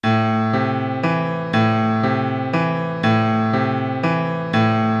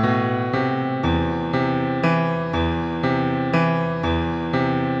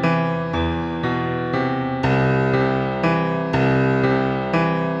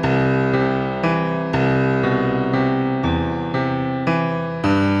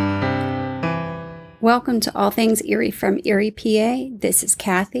Welcome to All Things Erie from Erie, PA. This is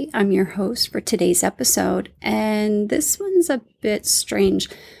Kathy. I'm your host for today's episode, and this one's a bit strange,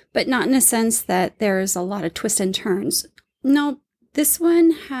 but not in a sense that there's a lot of twists and turns. No, this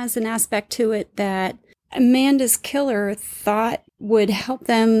one has an aspect to it that Amanda's killer thought would help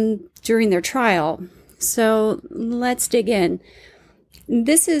them during their trial. So let's dig in.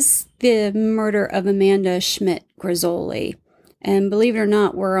 This is the murder of Amanda Schmidt Grazioli. And believe it or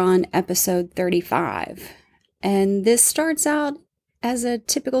not, we're on episode 35. And this starts out as a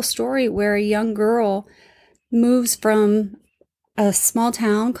typical story where a young girl moves from a small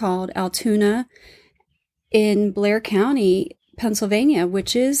town called Altoona in Blair County, Pennsylvania,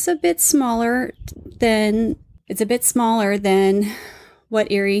 which is a bit smaller than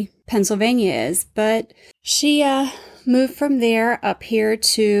what Erie, Pennsylvania is. But she moved from there up here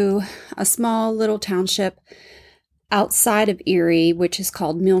to a small little township outside of Erie, which is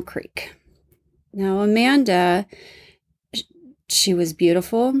called Mill Creek. Now, Amanda, she was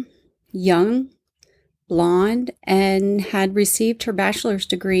beautiful, young, blonde, and had received her bachelor's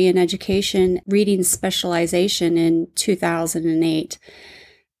degree in education reading specialization in 2008.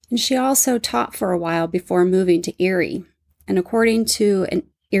 And she also taught for a while before moving to Erie. And according to an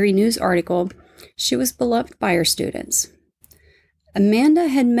Erie News article, she was beloved by her students. Amanda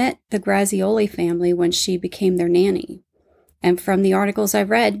had met the Grazioli family when she became their nanny. And from the articles I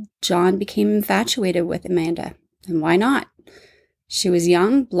read, John became infatuated with Amanda. And why not? She was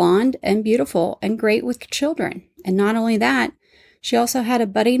young, blonde, and beautiful, and great with children. And not only that, she also had a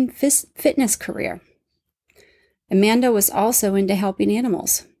budding fitness career. Amanda was also into helping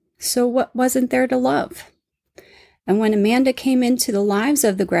animals. So what wasn't there to love? And when Amanda came into the lives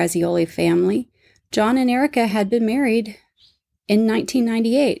of the Grazioli family, John and Erica had been married in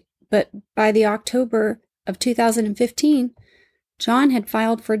 1998, but by the October of 2015, John had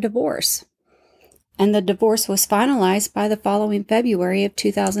filed for divorce, and the divorce was finalized by the following February of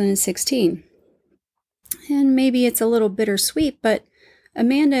 2016. And maybe it's a little bittersweet, but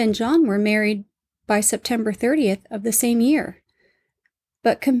Amanda and John were married by September 30th of the same year.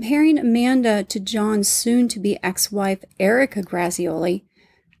 But comparing Amanda to John's soon-to-be ex-wife, Erica Grazioli,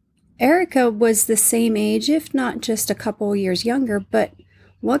 Erica was the same age, if not just a couple years younger, but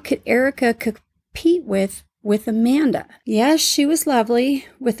what could Erica compete with Amanda? Yes, she was lovely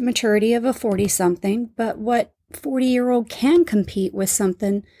with the maturity of a 40-something, but what 40-year-old can compete with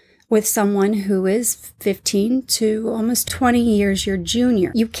someone who is 15 to almost 20 years your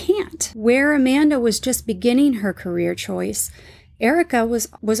junior? You can't. Where Amanda was just beginning her career choice, Erica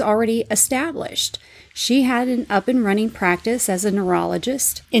was already established. She had an up-and-running practice as a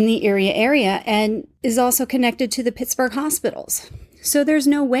neurologist in the area and is also connected to the Pittsburgh hospitals. So there's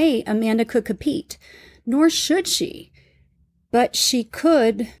no way Amanda could compete, nor should she. But she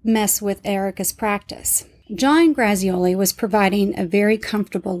could mess with Erica's practice. John Grazioli was providing a very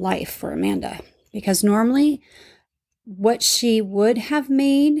comfortable life for Amanda, because normally what she would have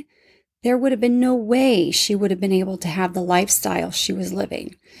made, there would have been no way she would have been able to have the lifestyle she was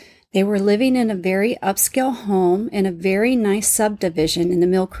living. They were living in a very upscale home in a very nice subdivision in the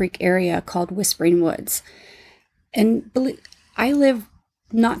Mill Creek area called Whispering Woods. And I live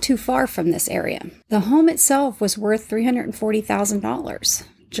not too far from this area. The home itself was worth $340,000.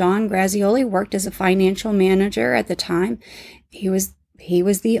 John Grazioli worked as a financial manager at the time. He was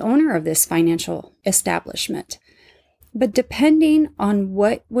the owner of this financial establishment. But depending on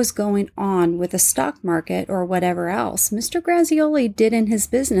what was going on with the stock market or whatever else, Mr. Grazioli did in his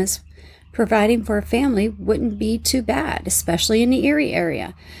business, providing for a family wouldn't be too bad, especially in the Erie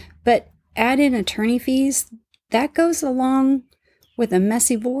area. But add in attorney fees, that goes along with a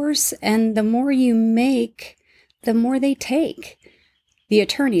messy divorce, and the more you make, the more they take. The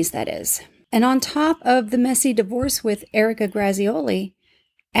attorneys, that is. And on top of the messy divorce with Erica Grazioli,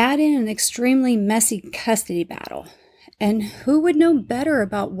 add in an extremely messy custody battle. And who would know better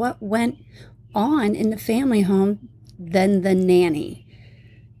about what went on in the family home than the nanny,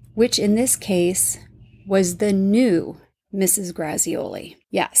 which in this case was the new Mrs. Grazioli.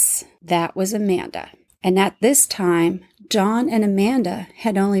 Yes, that was Amanda. And at this time, John and Amanda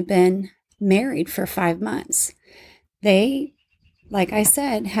had only been married for 5 months. They, like I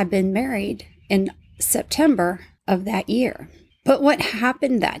said, had been married in September of that year. But what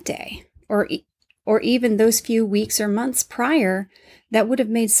happened that day, or even those few weeks or months prior, that would have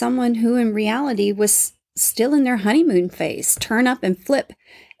made someone who in reality was still in their honeymoon phase turn up and flip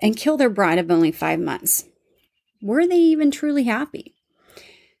and kill their bride of only 5 months? Were they even truly happy?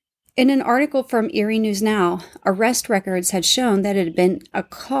 In an article from Erie News Now, arrest records had shown that it had been a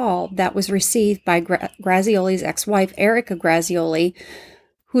call that was received by Grazioli's ex-wife, Erica Grazioli,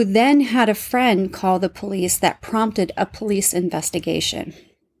 who then had a friend call the police that prompted a police investigation.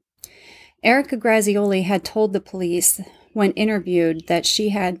 Erica Grazioli had told the police when interviewed that she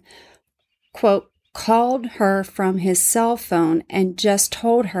had, quote, called her from his cell phone and just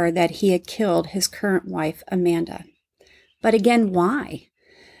told her that he had killed his current wife, Amanda. But again, why?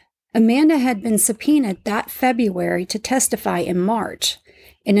 Amanda had been subpoenaed that February to testify in March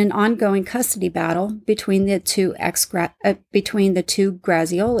in an ongoing custody battle between the two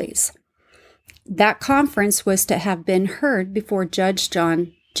Graziolis. That conference was to have been heard before Judge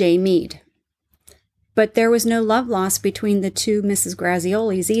John J. Meade. But there was no love lost between the two Mrs.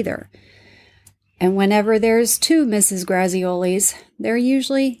 Graziolis either. And whenever there's two Mrs. Graziolis, there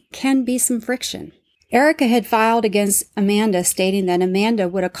usually can be some friction. Erica had filed against Amanda stating that Amanda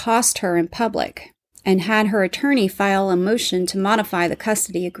would accost her in public and had her attorney file a motion to modify the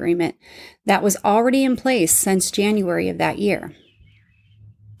custody agreement that was already in place since January of that year.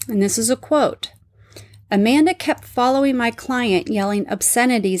 And this is a quote. Amanda kept following my client, yelling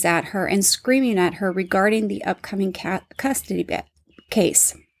obscenities at her and screaming at her regarding the upcoming custody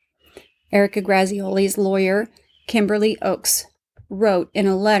case. Erica Grazioli's lawyer, Kimberly Oakes, wrote in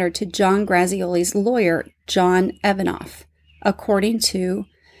a letter to John Grazioli's lawyer, John Evanoff, according to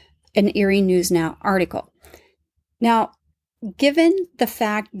an Erie News Now article. Now, given the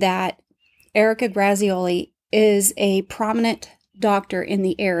fact that Erica Grazioli is a prominent doctor in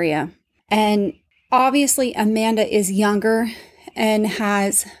the area, and obviously Amanda is younger and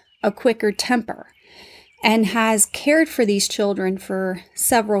has a quicker temper and has cared for these children for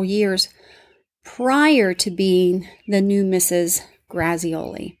several years prior to being the new Mrs.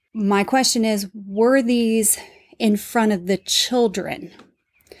 Grazioli. My question is, were these in front of the children?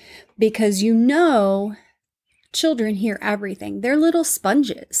 Because children hear everything. They're little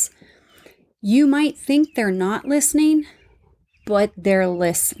sponges. You might think they're not listening, but they're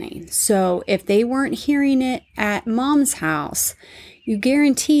listening. So if they weren't hearing it at mom's house, you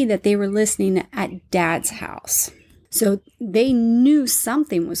guarantee that they were listening at dad's house. So they knew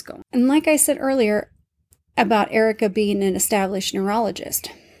something was going on. And like I said earlier about Erica being an established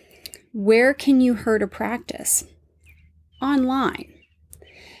neurologist, where can you hear to practice? Online.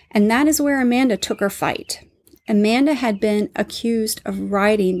 And that is where Amanda took her fight. Amanda had been accused of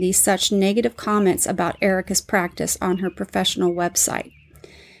writing these such negative comments about Erica's practice on her professional website.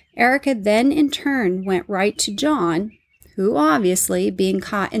 Erica then in turn went right to John, who obviously, being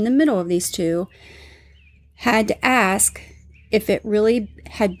caught in the middle of these two, had to ask if it really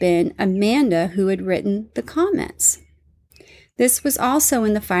had been Amanda who had written the comments. This was also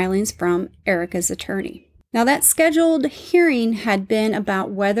in the filings from Erica's attorney. Now, that scheduled hearing had been about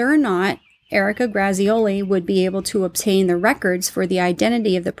whether or not Erica Grazioli would be able to obtain the records for the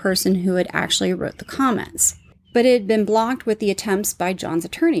identity of the person who had actually wrote the comments. But it had been blocked with the attempts by John's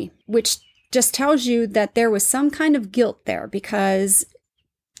attorney, which just tells you that there was some kind of guilt there, because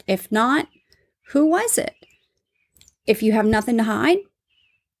if not, who was it? If you have nothing to hide,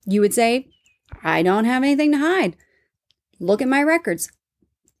 you would say, I don't have anything to hide. Look at my records.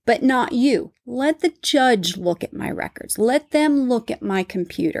 But not you. Let the judge look at my records. Let them look at my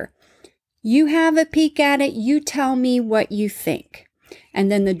computer. You have a peek at it. You tell me what you think.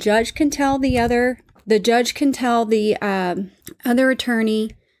 And then the judge can tell the other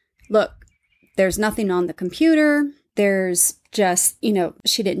attorney, look, there's nothing on the computer. There's just,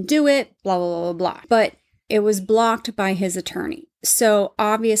 she didn't do it, blah, blah, blah, blah. But it was blocked by his attorney. So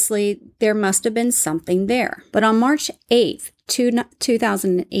obviously there must have been something there. But on March 8th,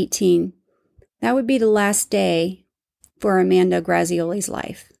 2018, that would be the last day for Amanda Grazioli's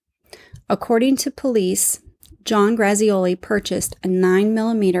life. According to police, John Grazioli purchased a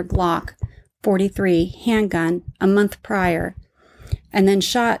 9mm Glock 43 handgun a month prior and then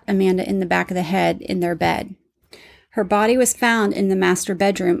shot Amanda in the back of the head in their bed. Her body was found in the master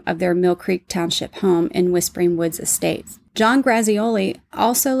bedroom of their Mill Creek Township home in Whispering Woods Estates. John Grazioli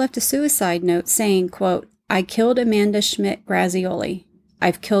also left a suicide note saying, quote, I killed Amanda Schmidt Grazioli.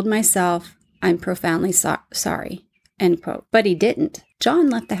 I've killed myself. I'm profoundly sorry, end quote. But he didn't. John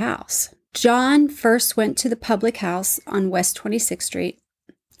left the house. John first went to the public house on West 26th Street,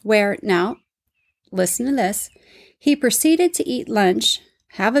 where, now, listen to this, he proceeded to eat lunch,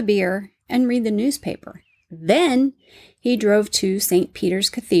 have a beer, and read the newspaper. Then he drove to St. Peter's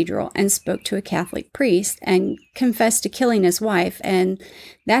Cathedral and spoke to a Catholic priest and confessed to killing his wife, and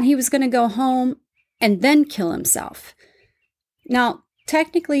that he was going to go home and then kill himself. Now,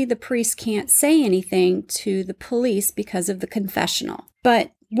 technically, the priest can't say anything to the police because of the confessional.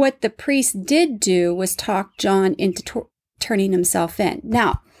 But what the priest did do was talk John into turning himself in.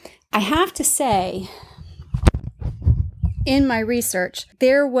 Now, I have to say, in my research,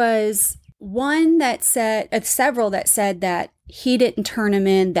 there was one that said, several that said that he didn't turn him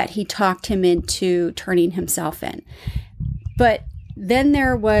in, that he talked him into turning himself in. But then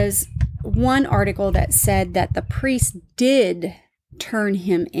there was one article that said that the priest did turn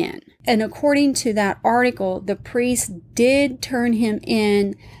him in. And according to that article, the priest did turn him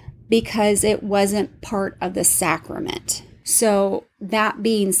in because it wasn't part of the sacrament. So that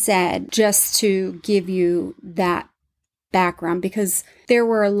being said, just to give you that background, because there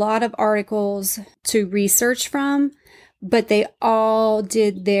were a lot of articles to research from, but they all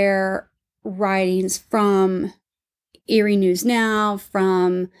did their writings from Erie News Now,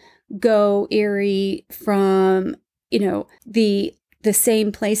 from Go Erie, from, the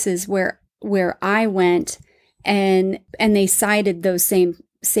same places where I went, and they cited those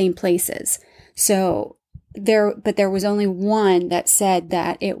same places. So there was only one that said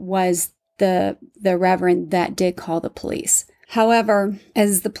that it was the reverend that did call the police. However,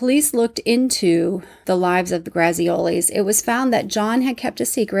 as the police looked into the lives of the Graziolis, it was found that John had kept a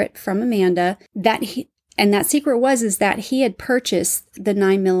secret from Amanda, that secret was that he had purchased the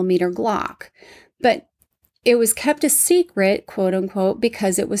 9mm Glock. But it was kept a secret, quote unquote,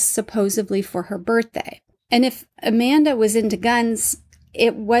 because it was supposedly for her birthday. And if Amanda was into guns,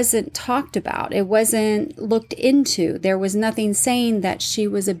 it wasn't talked about. It wasn't looked into. There was nothing saying that she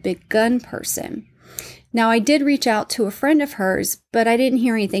was a big gun person. Now, I did reach out to a friend of hers, but I didn't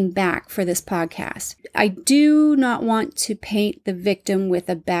hear anything back for this podcast. I do not want to paint the victim with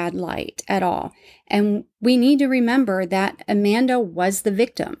a bad light at all. And we need to remember that Amanda was the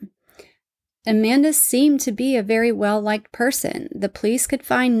victim. Amanda seemed to be a very well-liked person. The police could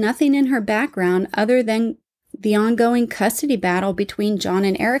find nothing in her background other than the ongoing custody battle between John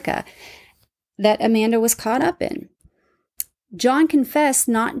and Erica that Amanda was caught up in. John confessed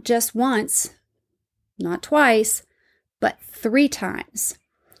not just once, not twice, but 3 times.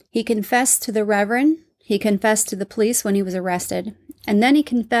 He confessed to the Reverend, he confessed to the police when he was arrested, and then he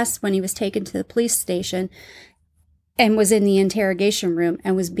confessed when he was taken to the police station and was in the interrogation room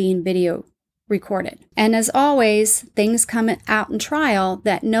and was being video recorded. And as always, things come out in trial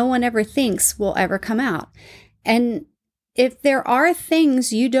that no one ever thinks will ever come out. And if there are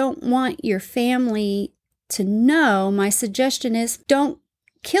things you don't want your family to know, my suggestion is don't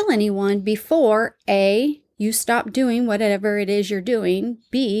kill anyone before A, you stop doing whatever it is you're doing,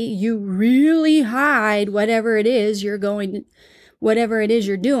 B, you really hide whatever it is you're doing,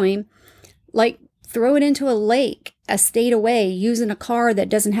 like throw it into a lake, a state away, using a car that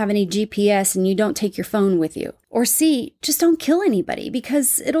doesn't have any GPS and you don't take your phone with you. Or C, just don't kill anybody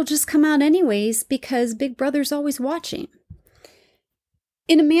because it'll just come out anyways because Big Brother's always watching.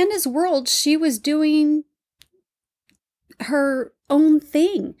 In Amanda's world, she was doing her own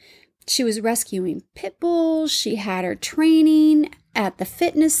thing. She was rescuing pit bulls, she had her training at the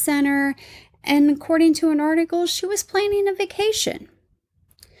fitness center, and according to an article, she was planning a vacation.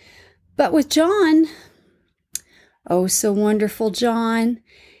 But with John, oh so wonderful John,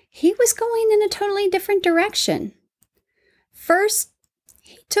 he was going in a totally different direction. First,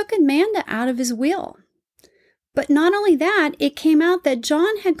 he took Amanda out of his will. But not only that, it came out that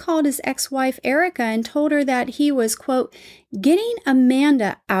John had called his ex-wife Erica and told her that he was, quote, getting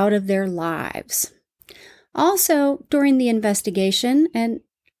Amanda out of their lives. Also, during the investigation, and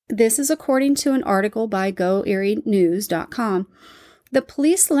this is according to an article by GoErieNews.com, the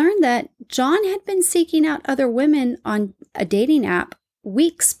police learned that John had been seeking out other women on a dating app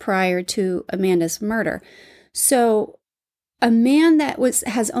weeks prior to Amanda's murder. So a man that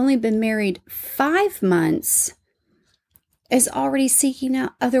has only been married 5 months is already seeking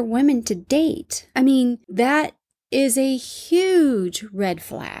out other women to date. I mean, that is a huge red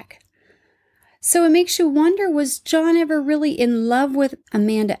flag. So it makes you wonder, was John ever really in love with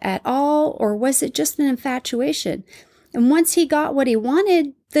Amanda at all, or was it just an infatuation? And once he got what he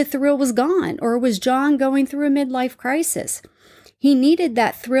wanted, the thrill was gone. Or was John going through a midlife crisis? He needed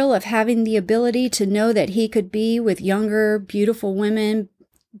that thrill of having the ability to know that he could be with younger, beautiful women,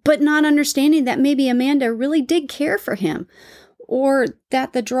 but not understanding that maybe Amanda really did care for him, or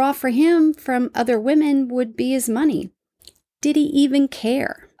that the draw for him from other women would be his money. Did he even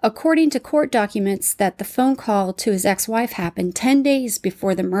care? According to court documents, that the phone call to his ex-wife happened 10 days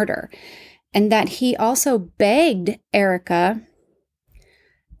before the murder, and that he also begged Erica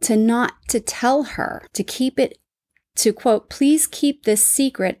not to tell her, to keep it, to quote, please keep this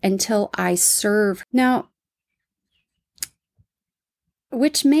secret until I serve. Now,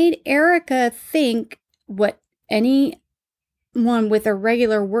 which made Erica think what anyone with a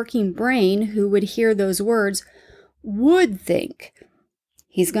regular working brain who would hear those words would think.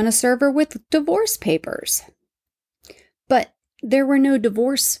 He's going to serve her with divorce papers. But there were no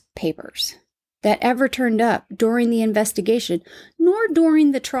divorce papers that ever turned up during the investigation, nor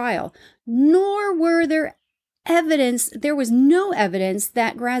during the trial, nor were there there was no evidence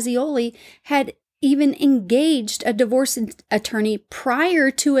that Grazioli had even engaged a divorce attorney prior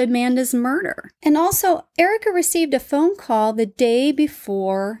to Amanda's murder. And also, Erica received a phone call the day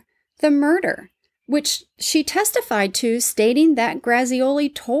before the murder, which she testified to, stating that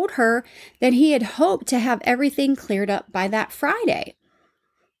Grazioli told her that he had hoped to have everything cleared up by that Friday,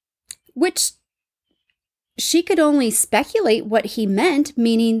 which she could only speculate what he meant,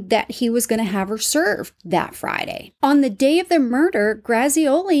 meaning that he was going to have her served that Friday. On the day of the murder,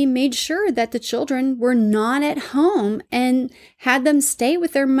 Grazioli made sure that the children were not at home and had them stay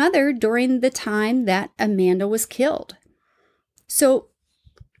with their mother during the time that Amanda was killed. So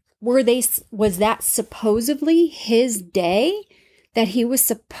was that supposedly his day that he was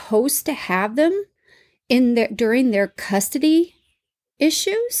supposed to have them during their custody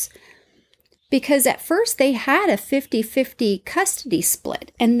issues? Because at first they had a 50-50 custody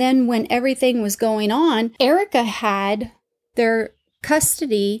split. And then when everything was going on, Erica had their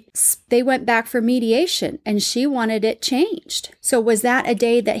custody. They went back for mediation and she wanted it changed. So was that a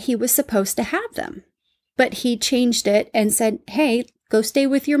day that he was supposed to have them? But he changed it and said, hey, go stay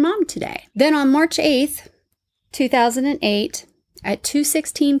with your mom today. Then on March 8th, 2008, at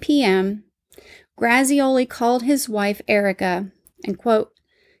 2:16 p.m., Grazioli called his wife, Erica, and, quote,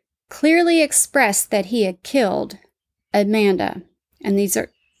 clearly expressed that he had killed Amanda. And these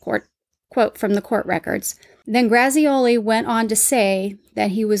are quote from the court records. Then Grazioli went on to say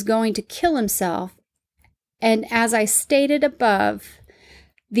that he was going to kill himself. And as I stated above,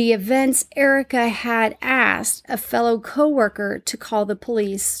 the events Erica had asked a fellow co-worker to call the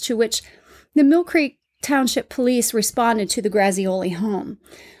police, to which the Mill Creek Township Police responded to the Grazioli home,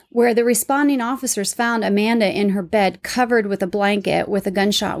 where the responding officers found Amanda in her bed covered with a blanket with a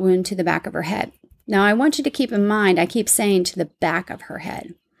gunshot wound to the back of her head. Now, I want you to keep in mind, I keep saying to the back of her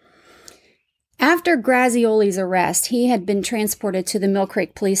head. After Grazioli's arrest, he had been transported to the Mill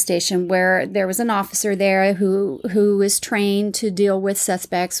Creek Police Station, where there was an officer there who was trained to deal with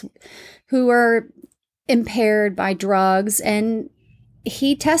suspects who are impaired by drugs, and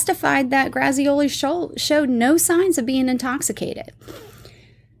he testified that Grazioli showed no signs of being intoxicated.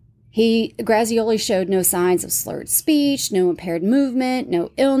 Grazioli showed no signs of slurred speech, no impaired movement,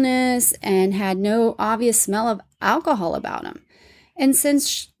 no illness, and had no obvious smell of alcohol about him. And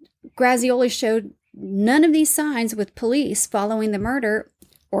since Grazioli showed none of these signs with police following the murder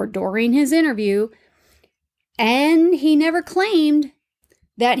or during his interview, and he never claimed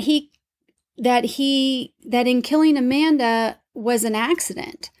that in killing Amanda was an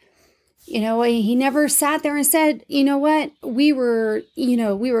accident. He never sat there and said, you know what, we were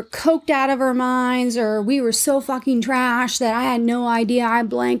coked out of our minds, or we were so fucking trash that I had no idea, I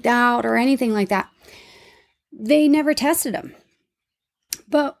blanked out, or anything like that. They never tested him.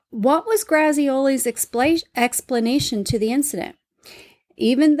 But what was Grazioli's explanation to the incident?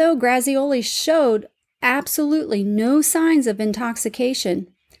 Even though Grazioli showed absolutely no signs of intoxication,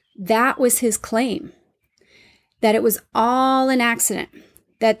 that was his claim, that it was all an accident,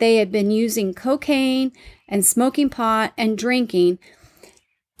 that they had been using cocaine and smoking pot and drinking,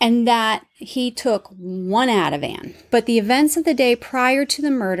 and that he took one Ativan. But the events of the day prior to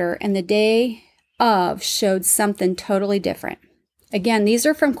the murder and the day of showed something totally different. Again, these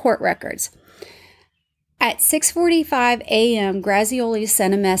are from court records. At 6:45 a.m., Grazioli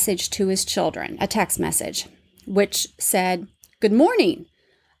sent a message to his children, a text message, which said, "Good morning.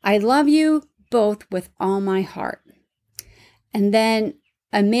 I love you both with all my heart." And then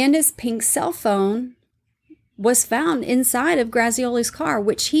Amanda's pink cell phone was found inside of Grazioli's car,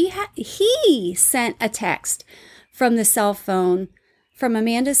 which he sent a text from the cell phone, from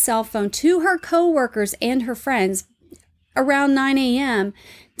Amanda's cell phone, to her co-workers and her friends around 9 a.m.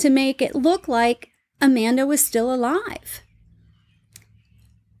 to make it look like Amanda was still alive.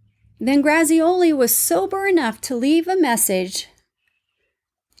 Then Grazioli was sober enough to leave a message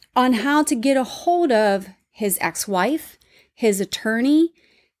on how to get a hold of his ex-wife, his attorney,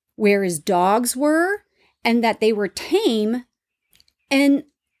 where his dogs were, and that they were tame, and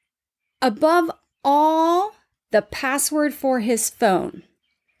above all, the password for his phone.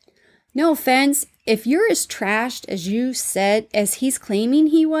 No offense, if you're as trashed as you said, as he's claiming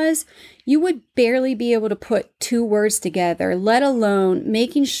he was, you would barely be able to put two words together, let alone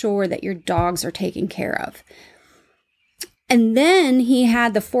making sure that your dogs are taken care of. And then he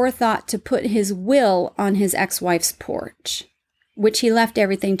had the forethought to put his will on his ex-wife's porch, which he left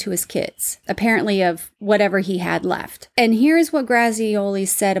everything to his kids, apparently of whatever he had left. And here's what Grazioli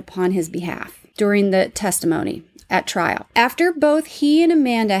said upon his behalf during the testimony. at trial. After both he and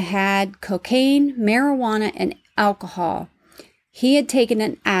Amanda had cocaine, marijuana, and alcohol, he had taken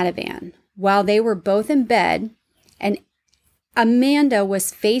an Ativan. While they were both in bed, and Amanda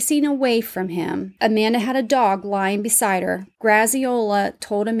was facing away from him. Amanda had a dog lying beside her. Graziola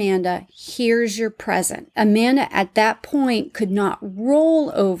told Amanda, "Here's your present." Amanda at that point could not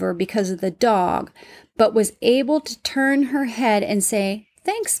roll over because of the dog, but was able to turn her head and say,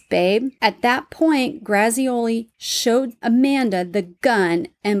 "Thanks, babe." At that point, Grazioli showed Amanda the gun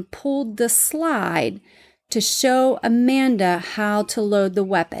and pulled the slide to show Amanda how to load the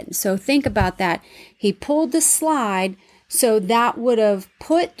weapon. So think about that. He pulled the slide, so that would have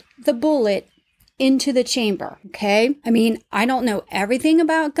put the bullet into the chamber, okay? I mean, I don't know everything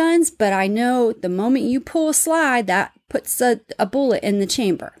about guns, but I know the moment you pull a slide, that puts a bullet in the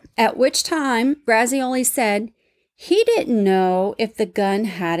chamber. At which time, Grazioli said he didn't know if the gun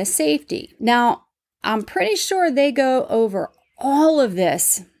had a safety. Now, I'm pretty sure they go over all of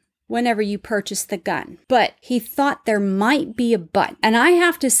this whenever you purchase the gun, but he thought there might be a but. And I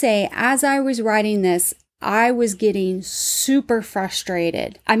have to say, as I was writing this, I was getting super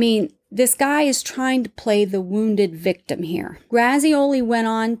frustrated. I mean, this guy is trying to play the wounded victim here. Grazioli went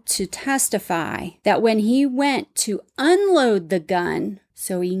on to testify that when he went to unload the gun,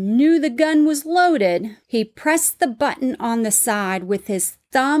 so he knew the gun was loaded, he pressed the button on the side with his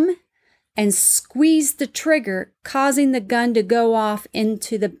thumb and squeezed the trigger, causing the gun to go off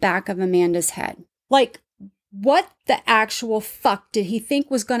into the back of Amanda's head. Like, what the actual fuck did he think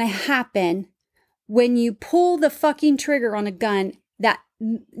was going to happen when you pull the fucking trigger on a gun that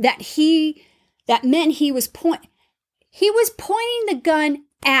meant he was pointing the gun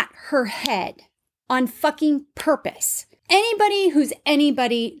at her head on fucking purpose. Anybody who's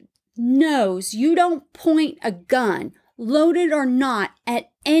anybody knows you don't point a gun, loaded or not, at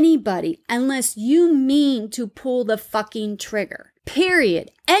anybody unless you mean to pull the fucking trigger. Period.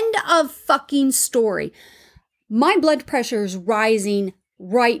 End of fucking story. My blood pressure is rising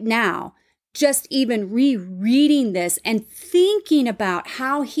right now. Just even rereading this and thinking about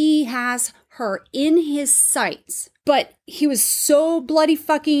how he has her in his sights. But he was so bloody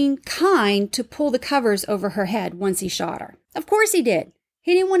fucking kind to pull the covers over her head once he shot her. Of course he did.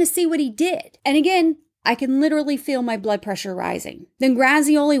 He didn't want to see what he did. And again, I can literally feel my blood pressure rising. Then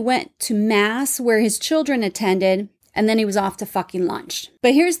Grazioli went to mass where his children attended, and then he was off to fucking lunch.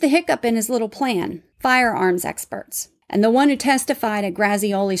 But here's the hiccup in his little plan. Firearms experts. And the one who testified at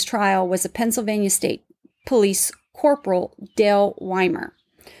Grazioli's trial was a Pennsylvania State Police Corporal Dale Weimer,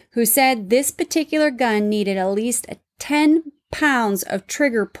 who said this particular gun needed at least 10 pounds of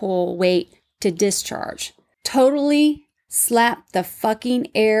trigger pull weight to discharge. Totally slapped the fucking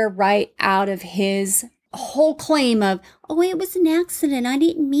air right out of his whole claim of, "Oh, it was an accident. I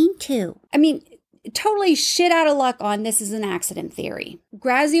didn't mean to." I mean, totally shit out of luck on this is an accident theory.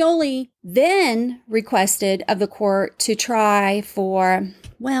 Grazioli then requested of the court to try for,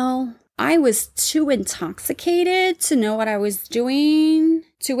 well, I was too intoxicated to know what I was doing,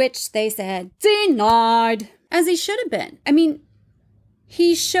 to which they said, denied, as he should have been. I mean,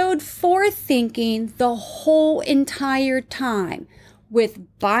 he showed forethinking the whole entire time with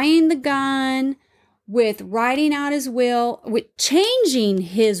buying the gun, with writing out his will, with changing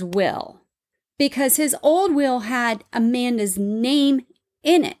his will. Because his old will had Amanda's name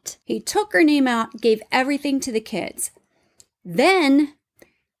in it. He took her name out, gave everything to the kids. Then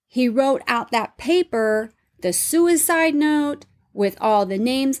he wrote out that paper, the suicide note, with all the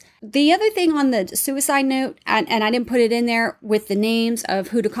names. The other thing on the suicide note, and I didn't put it in there with the names of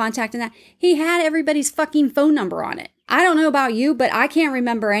who to contact and that, he had everybody's fucking phone number on it. I don't know about you, but I can't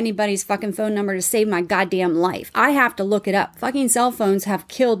remember anybody's fucking phone number to save my goddamn life. I have to look it up. Fucking cell phones have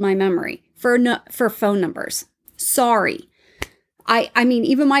killed my memory for phone numbers. Sorry. I mean,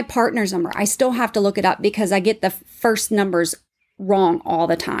 even my partner's number, I still have to look it up because I get the first numbers wrong all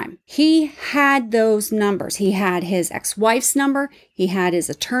the time. He had those numbers. He had his ex-wife's number. He had his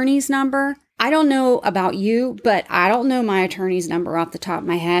attorney's number. I don't know about you, but I don't know my attorney's number off the top of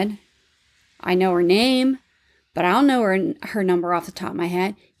my head. I know her name, but I don't know her number off the top of my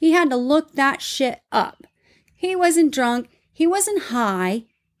head. He had to look that shit up. He wasn't drunk. He wasn't high.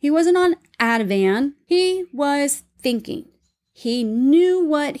 He wasn't on Ativan. He was thinking. He knew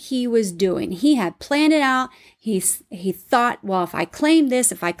what he was doing. He had planned it out. He thought, well, if I claim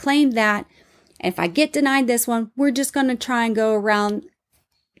this, if I claim that, if I get denied this one, we're just going to try and go around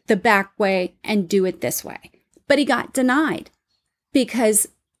the back way and do it this way. But he got denied because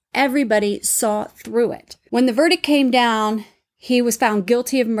everybody saw through it. When the verdict came down, he was found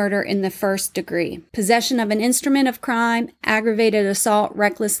guilty of murder in the first degree, possession of an instrument of crime, aggravated assault,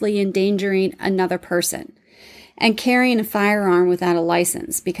 recklessly endangering another person. and carrying a firearm without a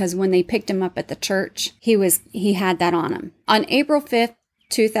license, because when they picked him up at the church, he had that on him. On April 5th,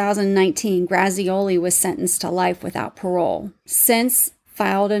 2019, Grazioli was sentenced to life without parole. Since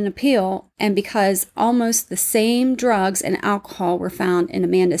filed an appeal, and because almost the same drugs and alcohol were found in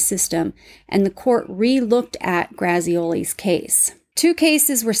Amanda's system, and the court re-looked at Grazioli's case. 2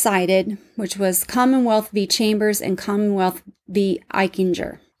 cases were cited, which was Commonwealth v. Chambers and Commonwealth v.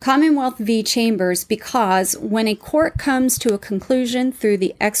 Eichinger. Commonwealth v. Chambers because when a court comes to a conclusion through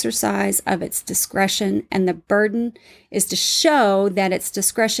the exercise of its discretion and the burden is to show that its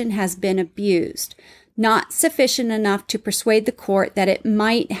discretion has been abused, not sufficient enough to persuade the court that it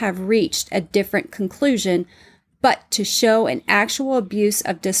might have reached a different conclusion, but to show an actual abuse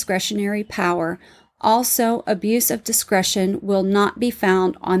of discretionary power. Also, abuse of discretion will not be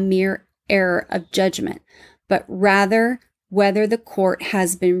found on mere error of judgment, but rather whether the court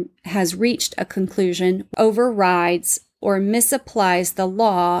has reached a conclusion, overrides or misapplies the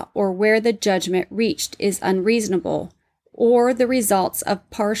law, or where the judgment reached is unreasonable, or the results of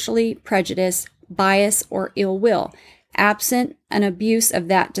partially prejudice, bias, or ill will. Absent an abuse of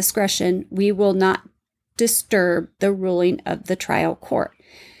that discretion, we will not disturb the ruling of the trial court.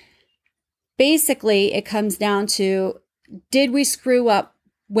 Basically, it comes down to, did we screw up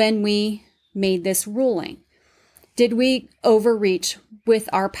when we made this ruling? Did we overreach with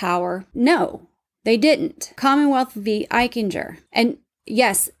our power? No, they didn't. Commonwealth v. Eichinger. And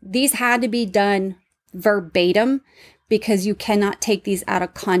yes, these had to be done verbatim because you cannot take these out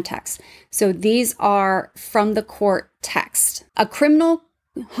of context. So these are from the court text. A criminal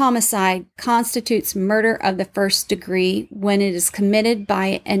homicide constitutes murder of the first degree when it is committed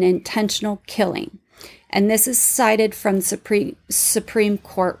by an intentional killing. And this is cited from Supreme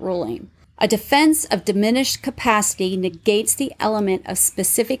Court ruling. A defense of diminished capacity negates the element of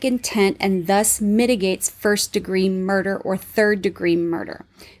specific intent and thus mitigates first-degree murder or third-degree murder.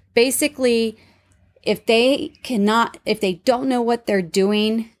 Basically, if they don't know what they're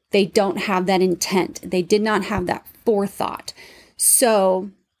doing, they don't have that intent. They did not have that forethought. So,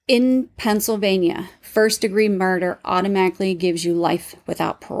 in Pennsylvania, first-degree murder automatically gives you life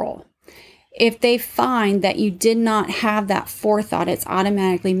without parole. If they find that you did not have that forethought, it's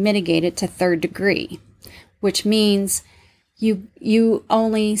automatically mitigated to third degree, which means you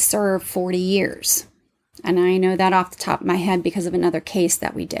only serve 40 years. And I know that off the top of my head because of another case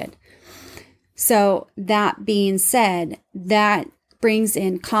that we did. So that being said, that brings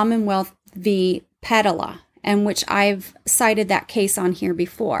in Commonwealth v. Padilla, and which I've cited that case on here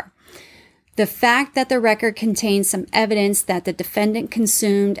before. The fact that the record contains some evidence that the defendant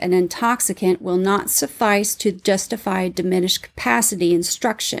consumed an intoxicant will not suffice to justify diminished capacity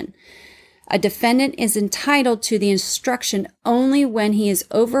instruction. A defendant is entitled to the instruction only when he is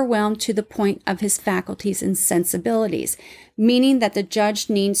overwhelmed to the point of his faculties and sensibilities, meaning that the judge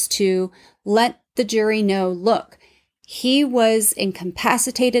needs to let the jury know, look, he was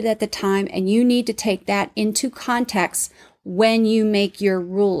incapacitated at the time, and you need to take that into context when you make your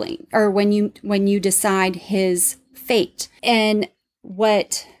ruling, or when you decide his fate. And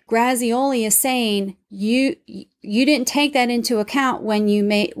what Grazioli is saying, you didn't take that into account when you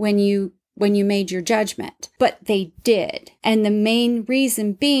made your judgment, but they did. And the main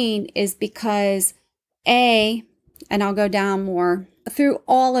reason being is because and I'll go down more through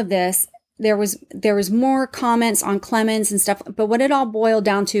all of this. There was more comments on Clemens and stuff, but what it all boiled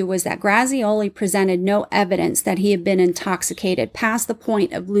down to was that Grazioli presented no evidence that he had been intoxicated past the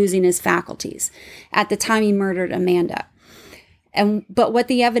point of losing his faculties at the time he murdered Amanda. But what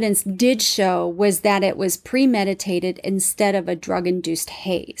the evidence did show was that it was premeditated instead of a drug-induced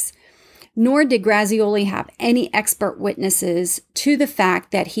haze. Nor did Grazioli have any expert witnesses to the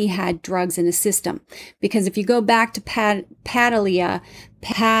fact that he had drugs in his system. Because if you go back to Padilla,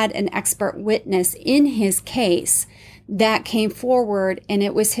 had an expert witness in his case that came forward, and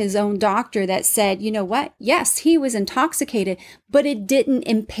it was his own doctor that said, you know what? Yes, he was intoxicated, but it didn't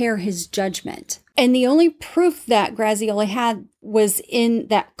impair his judgment. And the only proof that Grazioli had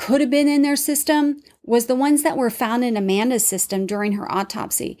that could have been in their system was the ones that were found in Amanda's system during her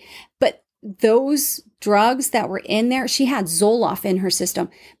autopsy. But those drugs that were in there, she had Zoloft in her system,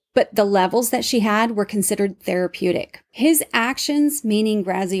 but the levels that she had were considered therapeutic. His actions, meaning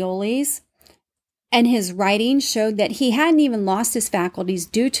Grazioli's, and his writing showed that he hadn't even lost his faculties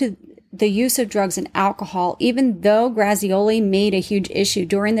due to the use of drugs and alcohol, even though Grazioli made a huge issue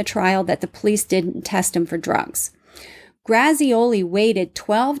during the trial that the police didn't test him for drugs. Grazioli waited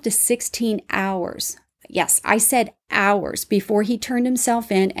 12 to 16 hours. Yes, I said hours before he turned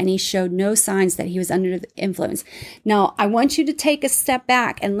himself in, and he showed no signs that he was under the influence. Now, I want you to take a step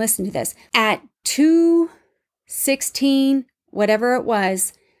back and listen to this. At 2 16, whatever it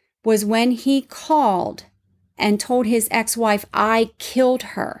was when he called and told his ex-wife, I killed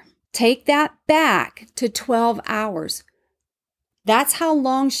her. Take that back to 12 hours. That's how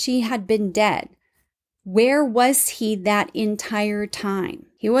long she had been dead. Where was he that entire time?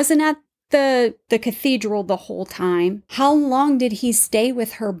 He wasn't at the cathedral the whole time. How long did he stay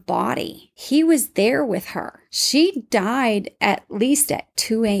with her body? He was there with her. She died at least at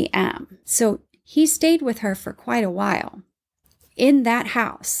 2 a.m. So he stayed with her for quite a while in that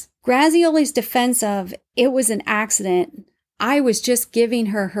house. Grazioli's defense of it was an accident. I was just giving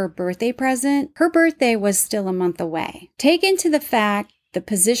her her birthday present. Her birthday was still a month away. Take into the fact the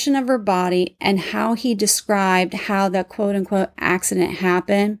position of her body and how he described how the quote-unquote accident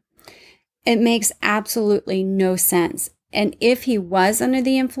happened. It makes absolutely no sense. And if he was under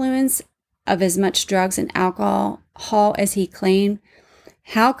the influence of as much drugs and alcohol as he claimed,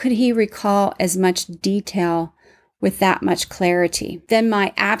 how could he recall as much detail with that much clarity? Then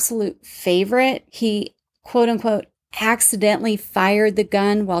my absolute favorite, he quote-unquote accidentally fired the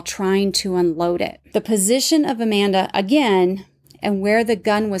gun while trying to unload it. The position of Amanda, again, and where the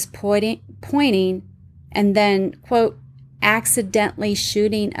gun was pointing, and then, quote, accidentally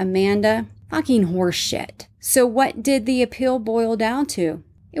shooting Amanda, fucking horseshit. So what did the appeal boil down to?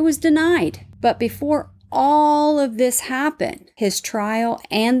 It was denied. But before all of this happened, his trial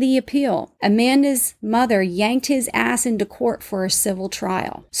and the appeal, Amanda's mother yanked his ass into court for a civil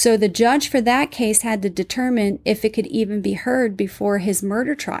trial. So the judge for that case had to determine if it could even be heard before his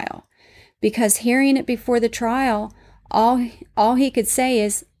murder trial. Because hearing it before the trial, all he could say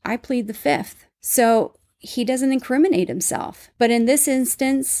is, I plead the fifth. So he doesn't incriminate himself. But in this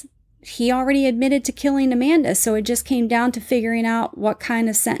instance, he already admitted to killing Amanda, so it just came down to figuring out what kind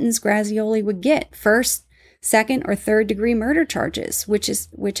of sentence Grazioli would get. First, second, or third degree murder charges, which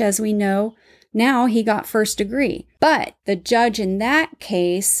as we know, now he got first degree. But the judge in that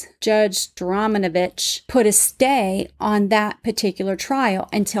case, Judge Dramanovich, put a stay on that particular trial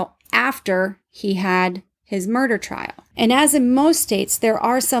until after he had his murder trial. And as in most states, there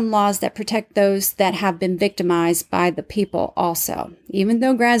are some laws that protect those that have been victimized by the people also. Even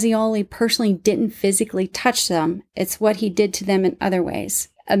though Grazioli personally didn't physically touch them, it's what he did to them in other ways.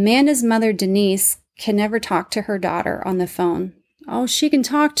 Amanda's mother, Denise, can never talk to her daughter on the phone. Oh, she can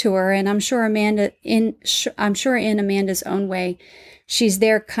talk to her, and I'm sure in Amanda's own way, she's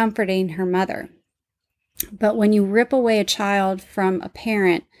there comforting her mother. But when you rip away a child from a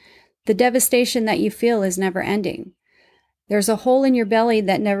parent, the devastation that you feel is never ending. There's a hole in your belly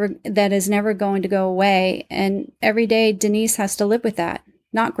that is never going to go away, and every day Denise has to live with that.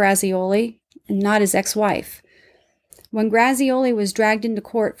 Not Grazioli, and not his ex-wife. When Grazioli was dragged into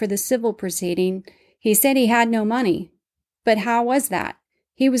court for the civil proceeding, he said he had no money. But how was that?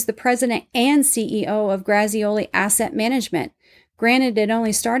 He was the president and CEO of Grazioli Asset Management. Granted, it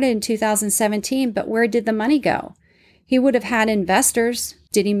only started in 2017, but where did the money go? He would have had investors.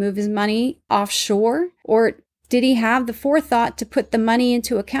 Did he move his money offshore? Or did he have the forethought to put the money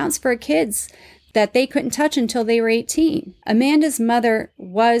into accounts for kids that they couldn't touch until they were 18? Amanda's mother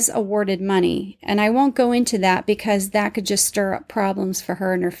was awarded money, and I won't go into that because that could just stir up problems for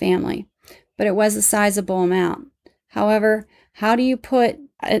her and her family. But it was a sizable amount. However, how do you put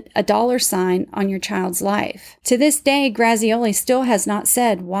a dollar sign on your child's life? To this day, Grazioli still has not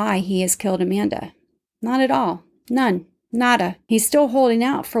said why he has killed Amanda. Not at all. None. Nada. He's still holding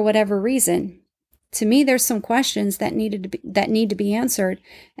out for whatever reason. To me, there's some questions that need to be answered,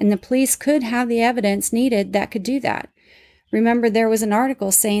 and the police could have the evidence needed that could do that. Remember, there was an article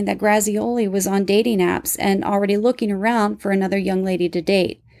saying that Grazioli was on dating apps and already looking around for another young lady to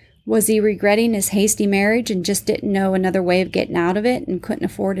date. Was he regretting his hasty marriage and just didn't know another way of getting out of it and couldn't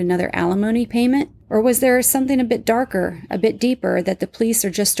afford another alimony payment? Or was there something a bit darker, a bit deeper that the police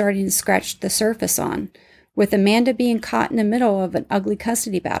are just starting to scratch the surface on, with Amanda being caught in the middle of an ugly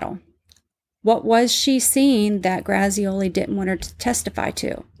custody battle? What was she seeing that Grazioli didn't want her to testify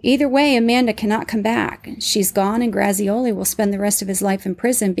to? Either way, Amanda cannot come back. She's gone, and Grazioli will spend the rest of his life in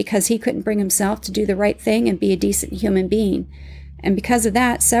prison because he couldn't bring himself to do the right thing and be a decent human being. And because of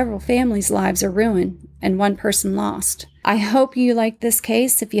that, several families' lives are ruined and one person lost. I hope you like this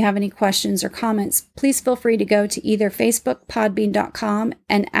case. If you have any questions or comments, please feel free to go to either Facebook, podbean.com,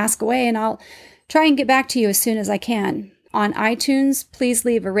 and ask away, and I'll try and get back to you as soon as I can. On iTunes, please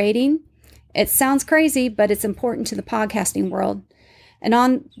leave a rating. It sounds crazy, but it's important to the podcasting world. And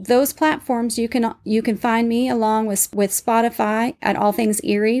on those platforms, you can find me along with Spotify at All Things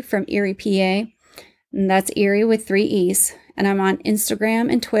Erie from Erie, PA. And that's Erie with 3 E's. And I'm on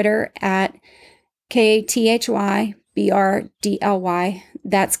Instagram and Twitter at KathyBrdly.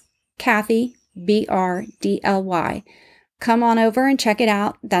 That's Kathy, BRDLY. Come on over and check it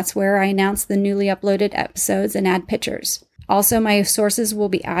out. That's where I announce the newly uploaded episodes and add pictures. Also, my sources will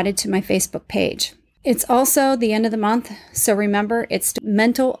be added to my Facebook page. It's also the end of the month, so remember, it's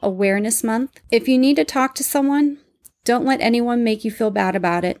Mental Awareness Month. If you need to talk to someone, don't let anyone make you feel bad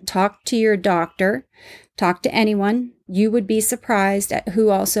about it. Talk to your doctor. Talk to anyone. You would be surprised at who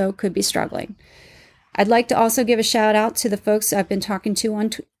also could be struggling. I'd like to also give a shout out to the folks I've been talking to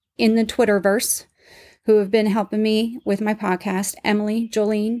in the Twitterverse who have been helping me with my podcast: Emily,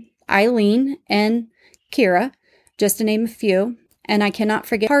 Jolene, Eileen, and Kira, just to name a few. And I cannot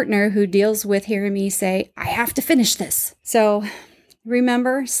forget a partner who deals with hearing me say, I have to finish this. So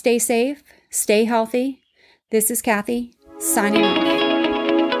remember, stay safe, stay healthy. This is Kathy, signing off.